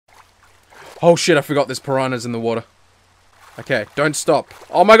Oh shit, I forgot there's piranhas in the water. Okay, don't stop.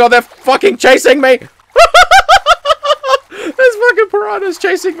 Oh my god, they're fucking chasing me! There's fucking piranhas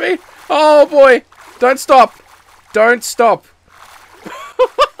chasing me! Oh boy! Don't stop! Don't stop!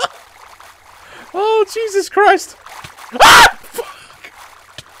 Oh, Jesus Christ! Ah! Fuck!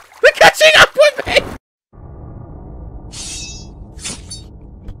 They're catching up with me!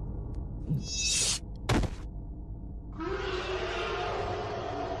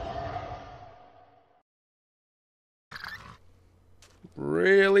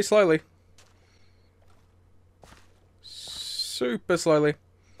 Really slowly. Super slowly.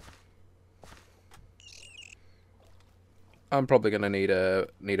 I'm probably gonna need a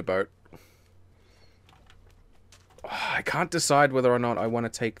boat. Oh, I can't decide whether or not I want to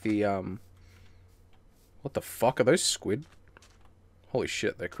take the what the fuck are those squid? Holy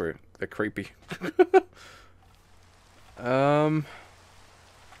shit, they're creepy. You know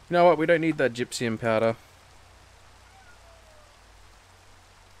what? We don't need that gypsum powder.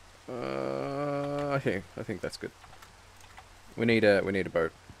 I think that's good. We need a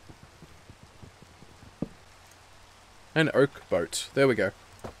boat. An oak boat. There we go.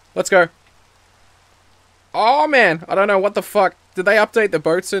 Let's go. Oh man, I don't know what the fuck. Did they update the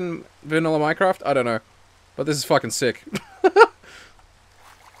boats in vanilla Minecraft? I don't know. But this is fucking sick.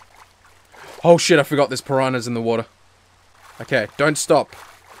 Oh shit, I forgot there's piranhas in the water. Okay, don't stop.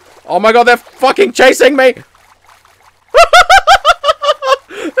 Oh my god, they're fucking chasing me!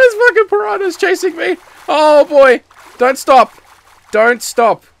 There's fucking piranhas chasing me! Oh boy! Don't stop! Don't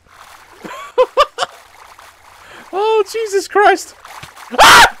stop! Oh, Jesus Christ!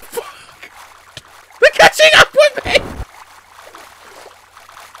 Ah! Fuck! They're catching up with me!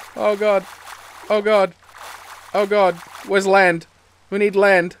 Oh god. Oh god. Oh god. Where's land? We need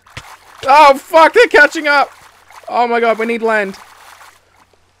land. Oh fuck, they're catching up! Oh my god, we need land.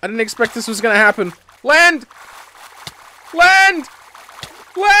 I didn't expect this was gonna happen. Land! Land!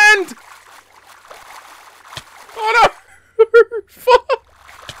 Land! Oh no! Fuck!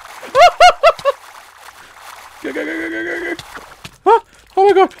 Go, go, go, go, go, go, go. Oh, oh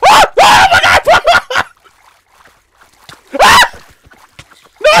my god! Oh, oh my god! Ah!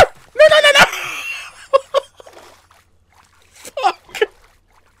 No! No, no, no, no! Fuck!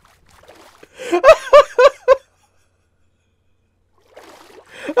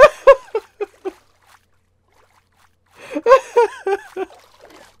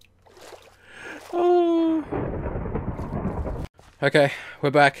 Oh. Okay, we're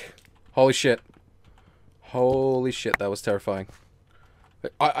back. Holy shit. Holy shit, that was terrifying.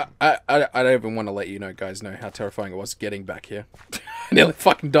 I don't even want to let you know, guys, know how terrifying it was getting back here. I nearly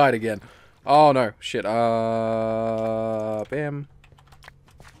fucking died again. Oh no, shit. Bam.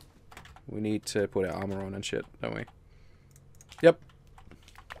 We need to put our armor on and shit, don't we? Yep.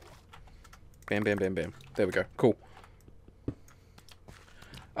 Bam, bam, bam, bam. There we go. Cool.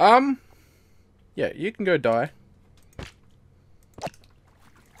 Yeah, you can go die.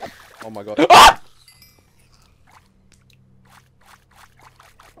 Oh my god. Ah!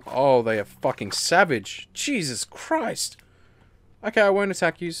 Oh, they are fucking savage. Jesus Christ. Okay, I won't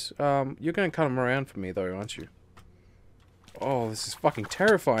attack yous. You're gonna cut them around for me though, aren't you? Oh, this is fucking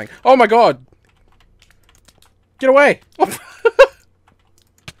terrifying. Oh my god! Get away!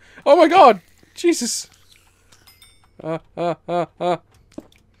 Oh my god! Jesus! I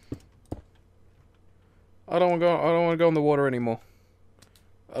don't want to go in the water anymore.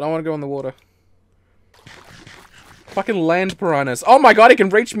 I don't want to go in the water. Fucking land piranhas. Oh my god, he can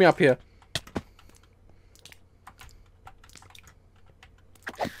reach me up here.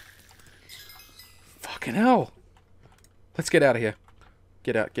 Fucking hell. Let's get out of here.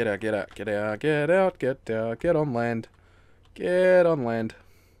 Get out, get out, get out, get out, get out, get out, get on land. Get on land.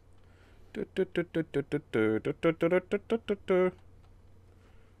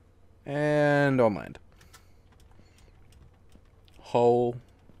 And on land.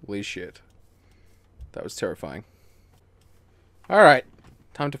 Holy shit. That was terrifying. Alright.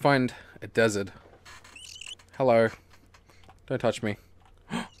 Time to find a desert. Hello. Don't touch me.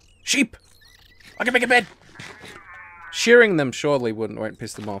 Sheep! I can make a bed! Shearing them surely won't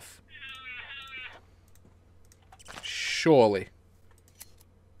piss them off. Surely.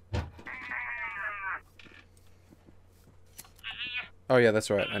 Oh yeah, that's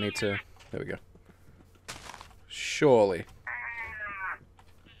right. I need to... There we go. Surely.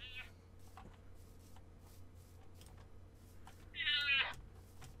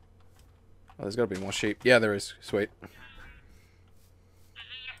 Oh, there's got to be more sheep. Yeah, there is. Sweet.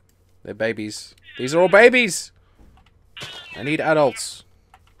 They're babies. These are all babies! I need adults.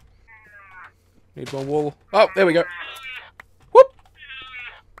 Need more wool. Oh, there we go. Whoop!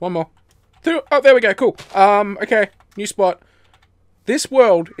 One more. Oh, there we go. Cool. Okay. New spot. This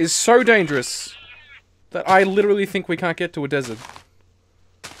world is so dangerous that I literally think we can't get to a desert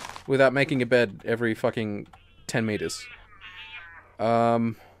without making a bed every fucking 10 meters.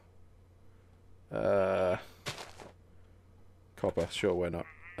 Copper. Sure, why not?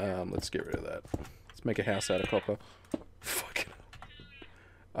 Let's get rid of that. Let's make a house out of copper. Fucking.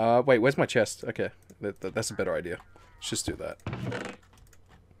 Wait, where's my chest? Okay, that's a better idea. Let's just do that.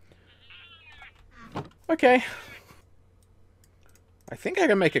 Okay. I think I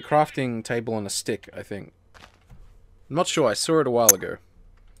can make a crafting table on a stick, I think. I'm not sure, I saw it a while ago.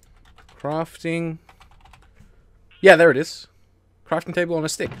 Crafting... Yeah, there it is. Crafting table on a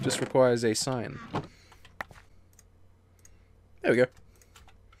stick. Just requires a sign. There we go.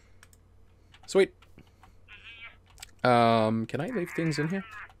 Sweet. Can I leave things in here?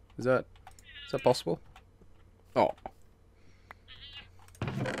 Is that possible? Oh.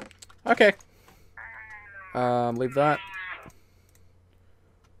 Okay. Leave that.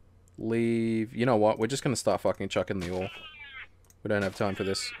 Leave... You know what? We're just gonna start fucking chucking the ore. We don't have time for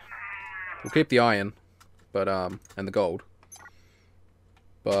this. We'll keep the iron, but, and the gold.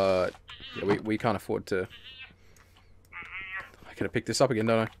 But, yeah, we can't afford to... I gotta pick this up again,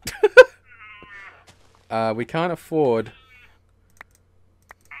 don't I? We can't afford...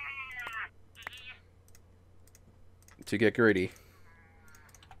 to get greedy.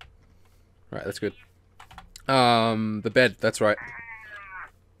 Right, that's good. The bed, that's right.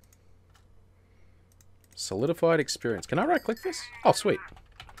 Solidified experience. Can I right-click this? Oh, sweet.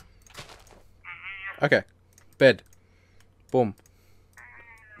 Okay. Bed. Boom.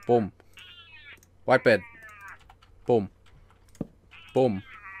 Boom. White bed. Boom. Boom.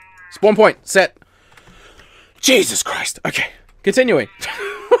 Spawn point. Set. Jesus Christ. Okay. Continuing.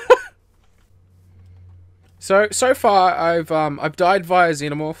 So far I've died via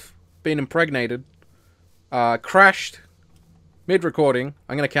xenomorph, been impregnated, crashed mid-recording.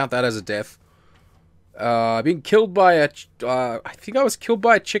 I'm gonna count that as a death. Being killed by a... I think I was killed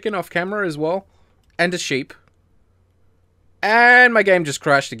by a chicken off camera as well. And a sheep. And my game just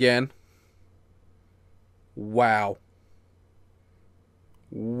crashed again. Wow.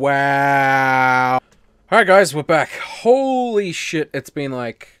 Wow. Alright guys, we're back. Holy shit, it's been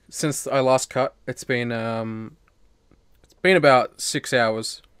like... Since I last cut, it's been about 6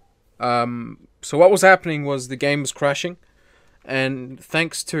 hours. So what was happening was the game was crashing. And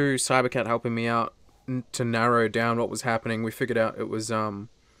thanks to Cybercat helping me out to narrow down what was happening, we figured out it was,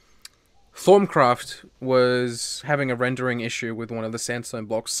 Thorncraft was having a rendering issue with one of the sandstone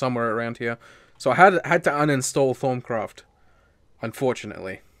blocks somewhere around here. So I had to uninstall Thorncraft,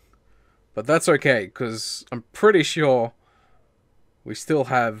 unfortunately. But that's okay, because I'm pretty sure we still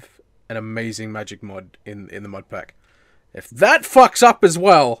have an amazing magic mod in the mod pack. If that fucks up as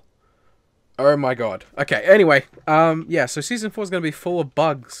well, oh my god. Okay, anyway, yeah, so Season 4 is going to be full of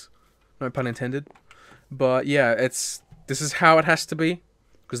bugs. No pun intended. But yeah, this is how it has to be,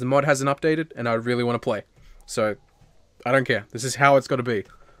 because the mod hasn't updated, and I really want to play. So, I don't care. This is how it's got to be.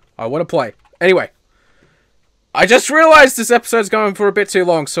 I want to play. Anyway, I just realized this episode's going for a bit too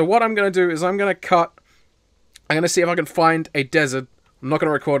long, so what I'm going to do is I'm going to cut. I'm going to see if I can find a desert. I'm not going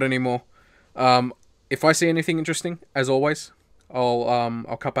to record anymore. If I see anything interesting, as always,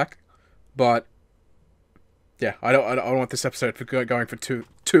 I'll cut back. But yeah, I don't want this episode going for too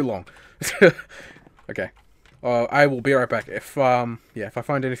long. Okay. I will be right back. If yeah, if I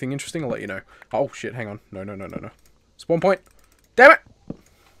find anything interesting, I'll let you know. Oh shit, hang on. No. Spawn point. Damn it!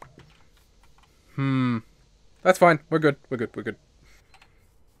 That's fine. We're good.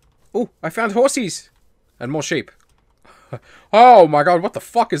 Oh, I found horsies! And more sheep. Oh my god, what the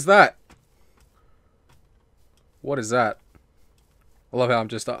fuck is that? What is that? I love how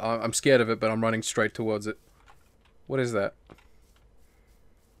I'm scared of it, but I'm running straight towards it. What is that?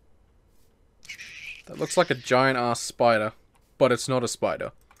 That looks like a giant-ass spider, but it's not a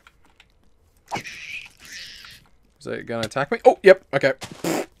spider. Is it gonna attack me? Oh, yep, okay.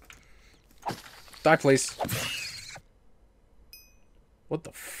 Die, please. What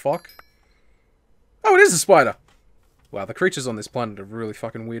the fuck? Oh, it is a spider! Wow, the creatures on this planet are really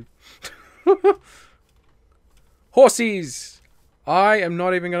fucking weird. Horsies! I am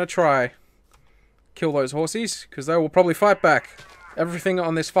not even gonna try. Kill those horsies, because they will probably fight back. Everything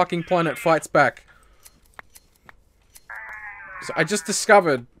on this fucking planet fights back. So I just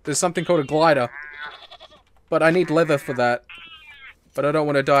discovered there's something called a glider. But I need leather for that. But I don't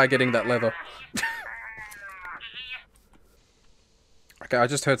want to die getting that leather. Okay, I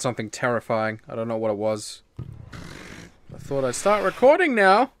just heard something terrifying. I don't know what it was. I thought I'd start recording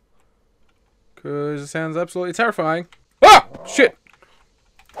now. Because it sounds absolutely terrifying. Ah! Shit!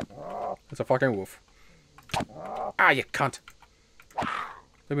 It's a fucking wolf. Ah, you cunt.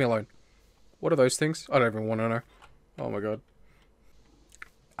 Leave me alone. What are those things? I don't even want to know. Oh my god.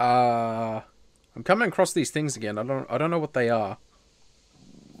 I'm coming across these things again. I don't know what they are.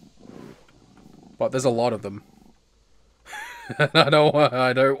 But there's a lot of them. I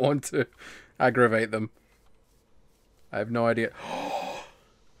don't want to aggravate them. I have no idea.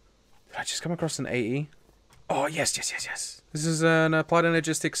 Did I just come across an AE? Oh, yes. This is an Applied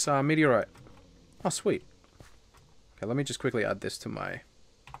Energistics meteorite. Oh, sweet. Okay, let me just quickly add this to my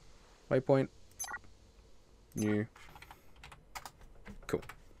waypoint. New. Cool.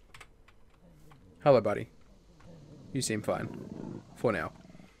 Hello, buddy. You seem fine. For now.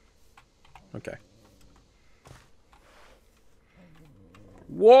 Okay.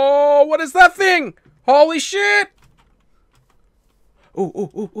 Whoa! What is that thing? Holy shit!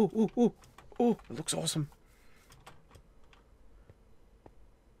 Ooh. Ooh, it looks awesome.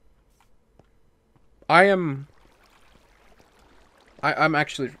 I'm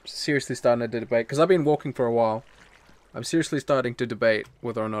actually seriously starting to debate, because I've been walking for a while. I'm seriously starting to debate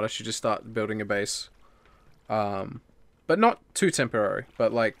whether or not I should just start building a base. But not too temporary,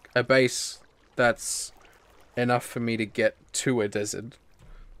 but like a base that's enough for me to get to a desert.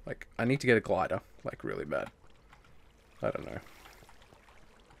 Like, I need to get a glider, like really bad. I don't know.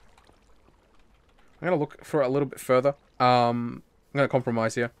 I'm gonna look for it a little bit further. I'm gonna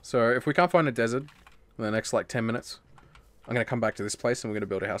compromise here. So if we can't find a desert in the next like 10 minutes, I'm gonna come back to this place and we're gonna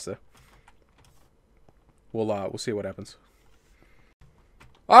build a house there. We'll see what happens.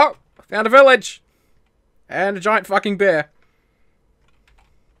 Oh! Found a village! And a giant fucking bear.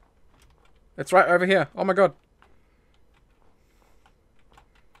 It's right over here. Oh my god.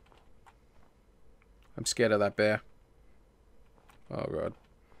 I'm scared of that bear. Oh god.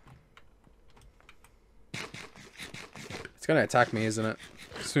 It's gonna attack me, isn't it?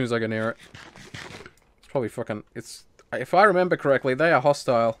 As soon as I get near it. It's probably fucking... It's... If I remember correctly, they are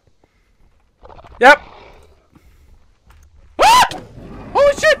hostile. Yep! Ah!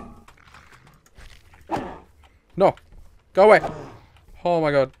 Holy shit! No. Go away. Oh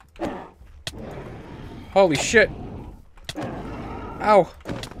my god. Holy shit. Ow.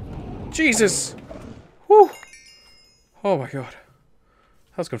 Jesus. Whew. Oh my god.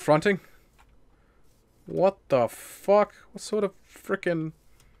 That was confronting. What the fuck? What sort of frickin'...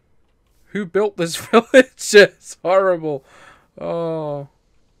 Who built this village? It's horrible. Oh.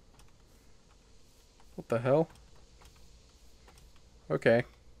 What the hell? Okay.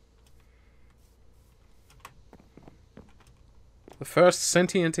 The first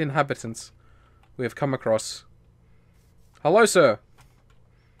sentient inhabitants we have come across. Hello, sir.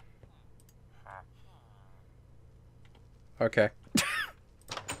 Okay.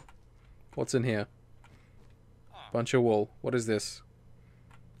 What's in here? Bunch of wool. What is this?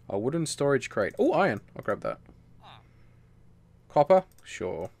 A wooden storage crate. Oh, iron. I'll grab that. Copper?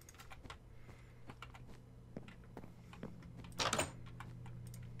 Sure.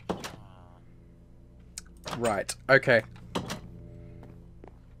 Right. Okay.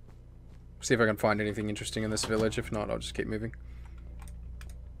 See if I can find anything interesting in this village. If not, I'll just keep moving.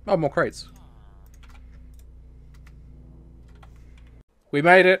 Oh, more crates. We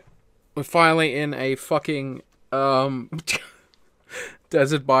made it. We're finally in a fucking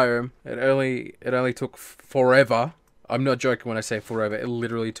desert biome. It only took forever. I'm not joking when I say forever. It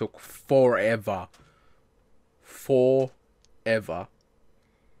literally took forever. Forever.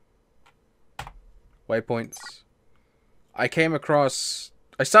 Waypoints. I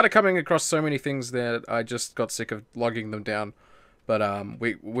started coming across so many things that I just got sick of logging them down. But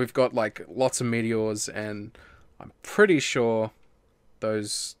we've got like lots of meteors, and I'm pretty sure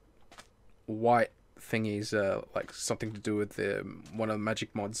those white thingies are like something to do with one of the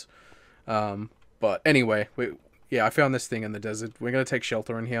magic mods. But anyway, I found this thing in the desert. We're gonna take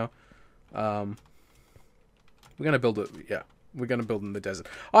shelter in here. We're gonna build it. Yeah, we're gonna build in the desert.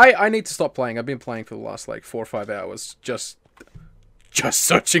 I need to stop playing. I've been playing for the last like 4 or 5 hours, just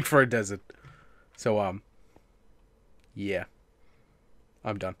searching for a desert. So yeah,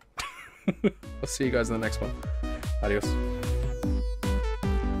 I'm done. I'll see you guys in the next one. Adios.